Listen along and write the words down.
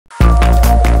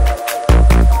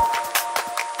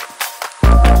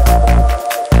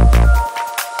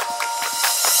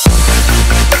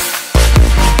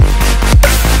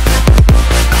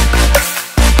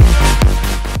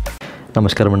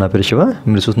నమస్కారం నా పేరు శివ.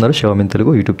 మీరు చూస్తున్నారు శివమిన్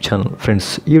తెలుగు యూట్యూబ్ ఛానల్. ఫ్రెండ్స్,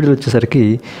 ఈ వీడియో వచ్చేసరికి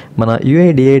మన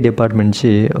UIDAI డిపార్ట్మెంట్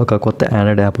నుంచి ఒక కొత్త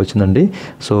ఆండ్రాయిడ్ యాప్ వచ్చిందండి.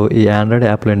 సో ఈ ఆండ్రాయిడ్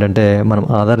యాప్లో ఏంటంటే మనం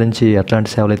ఆధార్ నుంచి ఎట్లాంటి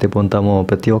సేవలు అయితే పొందుతామో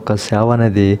ప్రతి ఒక్క సేవ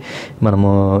అనేది మనము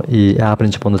ఈ యాప్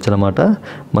నుంచి పొందొచ్చు అనమాట.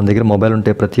 మన దగ్గర మొబైల్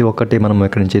ఉంటే ప్రతి ఒక్కటి మనం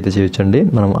ఎక్కడి నుంచి అయితే చేయొచ్చండి.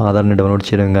 మనం ఆధార్ని డౌన్లోడ్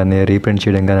చేయడం కానీ, రీప్రింట్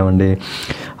చేయడం కానివ్వండి,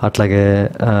 అట్లాగే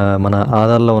మన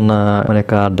ఆధార్లో ఉన్న మన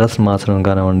యొక్క అడ్రస్ మార్చడం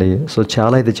కానివ్వండి, సో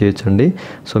చాలా అయితే చేయొచ్చండి.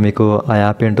 సో మీకు ఆ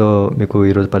యాప్ ఏంటో మీకు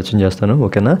ఈరోజు పరిచయం చేస్తాను,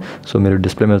 ఓకేనా. సో మీరు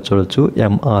డిస్ప్లే మీద చూడొచ్చు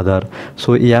ఆధార్. సో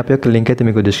ఈ యాప్ యొక్క లింక్ అయితే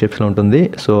మీకు డిస్క్రిప్షన్లో ఉంటుంది.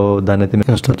 సో దాన్ని అయితే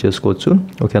మీరు ఇన్స్టాల్ చేసుకోవచ్చు,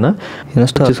 ఓకేనా.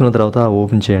 ఇన్స్టాల్ చేసుకున్న తర్వాత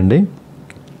ఓపెన్ చేయండి.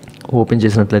 ఓపెన్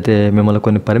చేసినట్లయితే మిమ్మల్ని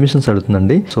కొన్ని పర్మిషన్స్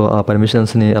అడుగుతుందండి. సో ఆ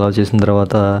పర్మిషన్స్ని అలౌ చేసిన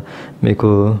తర్వాత మీకు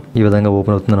ఈ విధంగా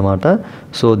ఓపెన్ అవుతుందన్నమాట.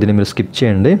 సో దీన్ని మీరు స్కిప్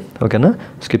చేయండి, ఓకేనా.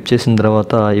 స్కిప్ చేసిన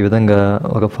తర్వాత ఈ విధంగా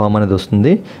ఒక ఫామ్ అనేది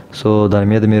వస్తుంది. సో దాని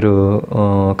మీద మీరు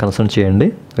కన్సల్ట్ చేయండి,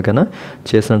 ఓకేనా.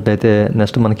 చేసినట్లయితే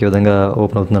నెక్స్ట్ మనకి ఈ విధంగా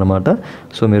ఓపెన్ అవుతుందన్నమాట.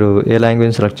 సో మీరు ఏ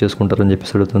లాంగ్వేజ్ సెలెక్ట్ చేసుకుంటారని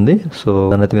చెప్పేసి అడుగుతుంది. సో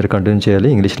దాన్ని అయితే మీరు కంటిన్యూ చేయాలి,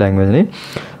 ఇంగ్లీష్ లాంగ్వేజ్ని.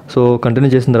 సో కంటిన్యూ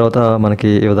చేసిన తర్వాత మనకి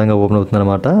ఈ విధంగా ఓపెన్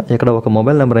అవుతుందన్నమాట. ఇక్కడ ఒక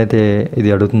మొబైల్ నెంబర్ అయితే ఇది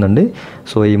అడుగుతుందండి.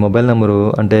 సో ఈ మొబైల్ నెంబరు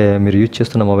అంటే మీరు యూజ్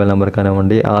చేస్తున్న మొబైల్ నెంబర్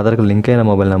కానివ్వండి, ఆధార్కి లింక్ అయిన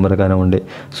మొబైల్ నెంబర్ కానివ్వండి,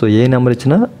 సో ఏ నెంబర్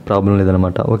ఇచ్చినా ప్రాబ్లం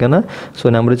లేదనమాట, ఓకేనా. సో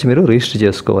నెంబర్ ఇచ్చి మీరు రిజిస్టర్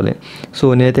చేసుకోవాలి. సో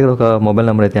నేనైతే ఇక్కడ ఒక మొబైల్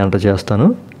నెంబర్ అయితే ఎంటర్ చేస్తాను.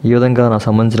 ఈ విధంగా నాకు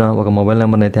సంబంధించిన ఒక మొబైల్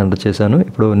నెంబర్ని అయితే ఎంటర్ చేశాను.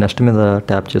 ఇప్పుడు నెక్స్ట్ మీద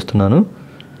ట్యాప్ చేస్తున్నాను.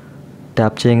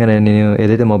 ట్యాప్ చేయగానే నేను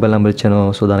ఏదైతే మొబైల్ నెంబర్ ఇచ్చానో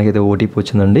సో దానికైతే ఓటీపీ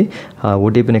వచ్చిందండి. ఆ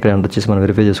ఓటీపీని ఇక్కడ ఎంటర్ చేసి మనం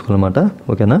వెరిఫై చేసుకోవాలన్నమాట,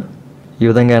 ఓకేనా. ఈ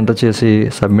విధంగా ఎంటర్ చేసి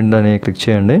సబ్మిట్ అని క్లిక్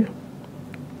చేయండి.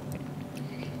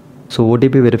 సో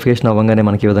ఓటీపీ వెరిఫికేషన్ అవ్వగానే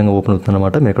మనకి ఈ విధంగా ఓపెన్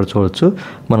అవుతుందన్నమాట. మీరు ఇక్కడ చూడొచ్చు.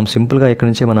 మనం సింపుల్గా ఇక్కడ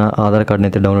నుంచి మన ఆధార్ కార్డ్ని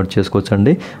అయితే డౌన్లోడ్ చేసుకోవచ్చు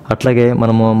అండి. అట్లాగే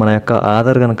మనము మన యొక్క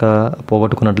ఆధార్ కనుక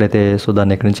పోగొట్టుకున్నట్లయితే సో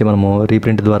దాన్ని ఇక్కడ నుంచి మనము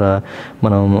రీప్రింట్ ద్వారా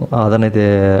మనం ఆధార్ని అయితే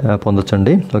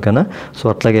పొందొచ్చండి, ఓకేనా. సో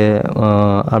అట్లాగే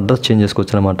అడ్రస్ చేంజ్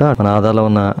చేసుకోవచ్చు అనమాట. మన ఆధార్లో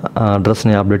ఉన్న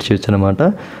అడ్రస్ని అప్డేట్ చేయొచ్చు అనమాట,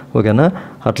 ఓకేనా.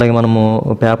 అట్లాగే మనము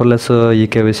పేపర్లెస్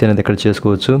ఈకేవైసీ అనేది ఇక్కడ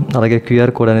చేసుకోవచ్చు. అలాగే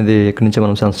క్యూఆర్ కోడ్ అనేది ఇక్కడ నుంచి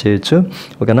మనం సెన్స్ చేయొచ్చు,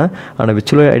 ఓకేనా. అండ్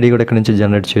విర్చువల్ ఐడి కూడా ఇక్కడ నుంచి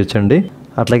జనరేట్ చేయొచ్చు అండి.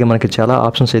 అట్లాగే మనకి చాలా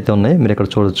ఆప్షన్స్ అయితే ఉన్నాయి, మీరు ఇక్కడ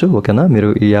చూడొచ్చు, ఓకేనా. మీరు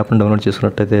ఈ యాప్ని డౌన్లోడ్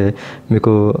చేసుకున్నట్టయితే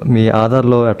మీకు మీ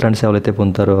ఆధార్లో ఎట్లాంటి సేవలు అయితే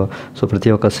పొందుతారో సో ప్రతి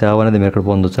ఒక్క సేవ అనేది మీరు ఇక్కడ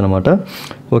పొందొచ్చు అనమాట,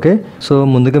 ఓకే. సో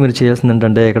ముందుగా మీరు చేయాల్సింది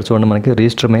ఏంటంటే ఇక్కడ చూడండి, మనకి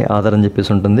రిజిస్టర్ మై ఆధార్ అని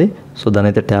చెప్పేసి ఉంటుంది. సో దాని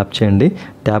అయితే ట్యాప్ చేయండి.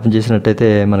 ట్యాప్ చేసినట్టయితే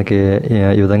మనకి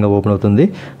ఈ విధంగా ఓపెన్ అవుతుంది.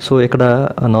 సో ఇక్కడ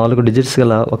 4 డిజిట్స్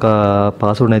గల ఒక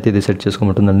పాస్వర్డ్ని అయితే ఇది సెట్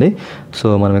చేసుకోమంటుందండి. సో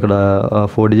మనం ఇక్కడ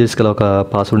 4 డిజిట్స్ గల ఒక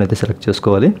పాస్వర్డ్ని అయితే సెలెక్ట్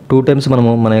చేసుకోవాలి. 2 టైమ్స్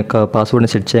మనము మన యొక్క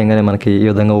పాస్వర్డ్ని సెట్ చేయగానే మనకి ఈ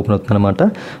విధంగా ఓపెన్ అవుతుంది అనమాట.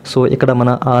 సో ఇక్కడ మన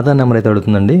ఆధార్ నెంబర్ అయితే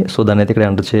అడుగుతుందండి. సో దాన్ని అయితే ఇక్కడ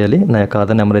ఎంటర్ చేయాలి. నా యొక్క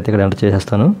ఆధార్ నెంబర్ అయితే ఇక్కడ ఎంటర్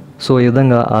చేసేస్తాను. సో ఈ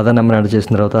విధంగా ఆధార్ నెంబర్ ఎంటర్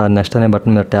చేసిన తర్వాత నెక్స్ట్ అనే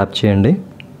బటన్ మీద ట్యాప్ చేయండి.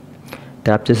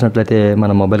 ట్యాప్ చేసినట్లయితే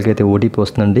మన మొబైల్కి అయితే ఓటీపీ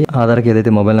వస్తుందండి. ఆధార్కి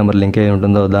ఏదైతే మొబైల్ నెంబర్ లింక్ అయి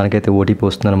ఉంటుందో దానికైతే ఓటీపీ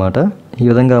వస్తుంది అనమాట. ఈ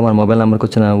విధంగా మన మొబైల్ నెంబర్కి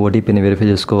వచ్చిన ఓటీపీని వెరిఫై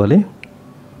చేసుకోవాలి.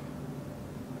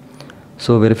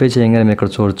 సో వెరిఫై చేయగానే మీరు ఇక్కడ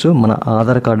చూడొచ్చు, మన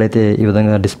ఆధార్ కార్డ్ అయితే ఈ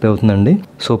విధంగా డిస్ప్లే అవుతుందండి.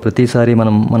 సో ప్రతిసారి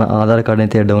మనం మన ఆధార్ కార్డ్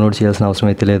అయితే డౌన్లోడ్ చేయాల్సిన అవసరం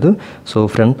అయితే లేదు. సో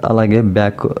ఫ్రంట్ అలాగే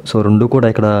బ్యాక్ సో రెండు కూడా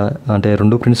ఇక్కడ అంటే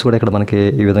 2 ప్రింట్స్ కూడా ఇక్కడ మనకి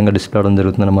ఈ విధంగా డిస్ప్లే అవడం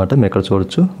జరుగుతుంది అనమాట. మీరు ఇక్కడ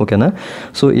చూడొచ్చు, ఓకేనా.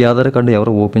 సో ఈ ఆధార్ కార్డు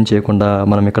ఎవరు ఓపెన్ చేయకుండా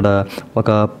మనం ఇక్కడ ఒక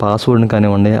పాస్వర్డ్ని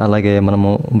కానివ్వండి, అలాగే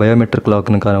మనము బయోమెట్రిక్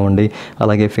లాక్ని కానివ్వండి,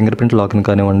 అలాగే ఫింగర్ ప్రింట్ లాక్ని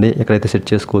కానివ్వండి ఇక్కడైతే సెట్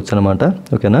చేసుకోవచ్చు అనమాట,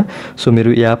 ఓకేనా. సో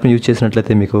మీరు ఈ యాప్ని యూజ్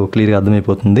చేసినట్లయితే మీకు క్లియర్గా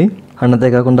అర్థమైపోతుంది. అండ్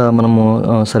అంతేకాకుండా మనము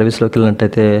సర్వీస్లోకి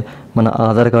వెళ్ళినట్టయితే మన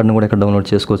ఆధార్ కార్డును కూడా ఇక్కడ డౌన్లోడ్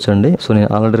చేసుకోవచ్చు అండి. సో నేను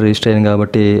ఆల్రెడీ రిజిస్టర్ అయ్యాను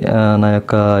కాబట్టి నా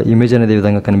యొక్క ఇమేజ్ అనేది ఈ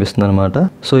విధంగా కనిపిస్తుంది అనమాట.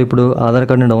 సో ఇప్పుడు ఆధార్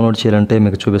కార్డుని డౌన్లోడ్ చేయాలంటే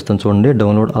మీకు చూపిస్తాను చూడండి.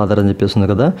 డౌన్లోడ్ ఆధార్ అని చెప్పేస్తుంది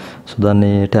కదా. సో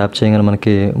దాన్ని ట్యాప్ చేయగానే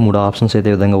మనకి 3 ఆప్షన్స్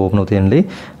అయితే ఈ విధంగా ఓపెన్ అవుతాయండి.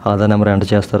 ఆధార్ నెంబర్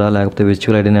ఎంటర్ చేస్తారా, లేకపోతే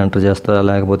విర్చువల్ ఐడిని ఎంటర్ చేస్తారా,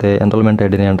 లేకపోతే ఎన్రోల్మెంట్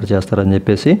ఐడిని ఎంటర్ చేస్తారా అని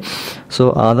చెప్పేసి. సో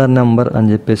ఆధార్ నెంబర్ అని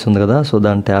చెప్పేసి ఉంది కదా. సో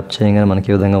దాన్ని ట్యాప్ చేయగానే మనకి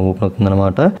ఈ విధంగా ఓపెన్ అవుతుంది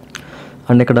అనమాట.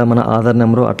 అండ్ ఇక్కడ మన ఆధార్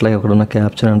నెంబరు అట్లాగే అక్కడ ఉన్న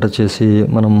క్యాప్చర్ ఎంటర్ చేసి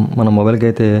మనం మన మొబైల్కి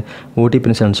అయితే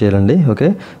ఓటీపీని సెండ్ చేయాలండి, ఓకే.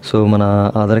 సో మన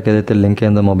ఆధార్కి ఏదైతే లింక్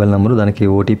అయిందో మొబైల్ నెంబరు దానికి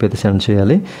ఓటీపీ అయితే సెండ్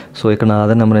చేయాలి. సో ఇక్కడ నా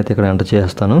ఆధార్ నెంబర్ అయితే ఇక్కడ ఎంటర్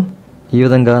చేస్తాను. ఈ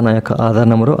విధంగా నా యొక్క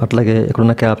ఆధార్ నెంబరు అట్లాగే ఇక్కడ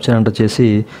ఉన్న క్యాప్చర్ ఎంటర్ చేసి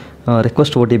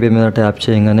రిక్వెస్ట్ ఓటీపీ మీద ట్యాప్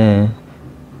చేయగానే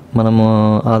మనము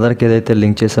ఆధార్కి ఏదైతే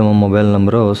లింక్ చేసామో మొబైల్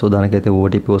నెంబరు సో దానికైతే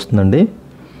ఓటీపీ వస్తుందండి.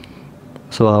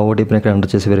 సో ఆ ఓటీపీని ఇక్కడ ఎంటర్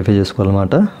చేసి వెరిఫై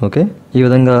చేసుకోవాలన్నమాట, ఓకే. ఈ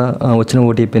విధంగా వచ్చిన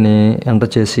ఓటీపీని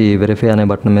ఎంటర్ చేసి వెరిఫై అనే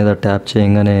బటన్ మీద ట్యాప్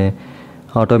చేయగానే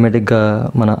ఆటోమేటిక్గా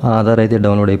మన ఆధార్ అయితే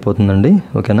డౌన్లోడ్ అయిపోతుందండి,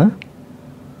 ఓకేనా.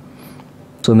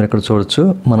 సో మీరు ఇక్కడ చూడొచ్చు,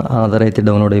 మన ఆధార్ అయితే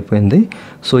డౌన్లోడ్ అయిపోయింది.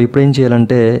 సో ఇప్పుడు ఏం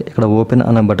చేయాలంటే ఇక్కడ ఓపెన్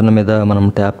అనే బటన్ మీద మనం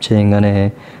ట్యాప్ చేయగానే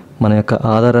మన యొక్క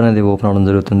ఆధార్ అనేది ఓపెన్ అవ్వడం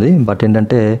జరుగుతుంది. బట్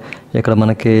ఏంటంటే ఇక్కడ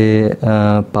మనకి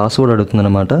పాస్వర్డ్ అడుగుతుంది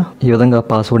అనమాట. ఈ విధంగా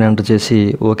పాస్వర్డ్ ఎంటర్ చేసి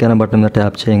ఓకే అనే బటన్ మీద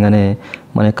ట్యాప్ చేయగానే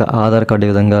మన యొక్క ఆధార్ కార్డు ఈ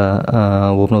విధంగా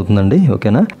ఓపెన్ అవుతుందండి.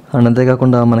 ఓకేనా. అండ్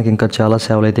అంతేకాకుండా మనకి ఇంకా చాలా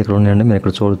సేవలు అయితే ఇక్కడ ఉన్నాయండి, మీరు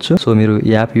ఇక్కడ చూడొచ్చు. సో మీరు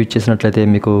యాప్ యూజ్ చేసినట్లయితే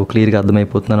మీకు క్లియర్గా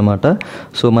అర్థమైపోతుంది అనమాట.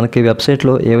 సో మనకి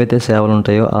వెబ్సైట్లో ఏవైతే సేవలు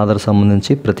ఉంటాయో ఆధార్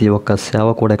సంబంధించి ప్రతి ఒక్క సేవ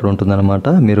కూడా ఇక్కడ ఉంటుందన్నమాట.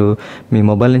 మీరు మీ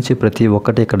మొబైల్ నుంచి ప్రతి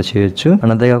ఒక్కటి ఇక్కడ చేయొచ్చు.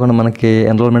 అండ్ అంతేకాకుండా మనకి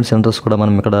ఎన్రోల్మెంట్ సెంటర్స్ కూడా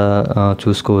మనం ఇక్కడ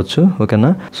చూసుకోవచ్చు.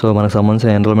 ఓకేనా. సో మనకు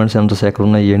సంబంధించిన ఎన్రోల్మెంట్ సెంటర్స్ ఎక్కడ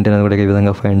ఉన్నాయి ఏంటి అనేది కూడా ఈ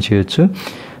విధంగా ఫైండ్ చేయొచ్చు.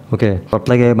 ఓకే.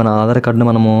 అట్లాగే మన ఆధార్ కార్డుని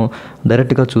మనము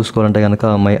డైరెక్ట్గా చూసుకోవాలంటే కనుక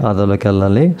మై ఆధార్లోకి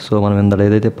వెళ్ళాలి. సో మనం ఇందులో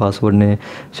ఏదైతే పాస్వర్డ్ని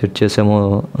సెట్ చేసామో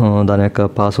దాని యొక్క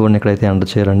పాస్వర్డ్ని ఇక్కడైతే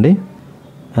ఎంటర్ చేయాలండి.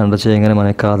 ఎంటర్ చేయగానే మన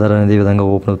యొక్క ఆధార్ అనేది ఈ విధంగా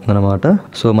ఓపెన్ అవుతుంది అనమాట.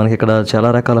 సో మనకి ఇక్కడ చాలా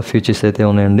రకాల ఫీచర్స్ అయితే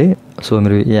ఉన్నాయండి. సో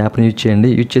మీరు ఈ యాప్ని యూజ్ చేయండి.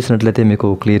 యూజ్ చేసినట్లయితే మీకు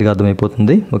క్లియర్గా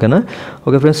అర్థమైపోతుంది. ఓకేనా.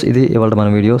 ఓకే ఫ్రెండ్స్, ఇది ఇవాళ మన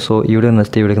వీడియో. సో ఈ వీడియో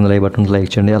నచ్చితే ఈ వీడియో కింద లైక్ బటన్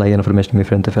లైక్ చేయండి. అలాగే ఇన్ఫర్మేషన్ మీ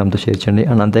ఫ్రెండ్తో ఫ్యామిలీతో షేర్ చేయండి.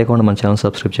 అండ్ అంతేకాకుండా మన ఛానల్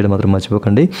సబ్స్క్రైబ్ చేయడం మాత్రం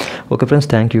మర్చిపోకండి. Okay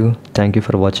friends, thank you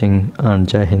for watching and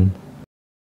జై హింద్.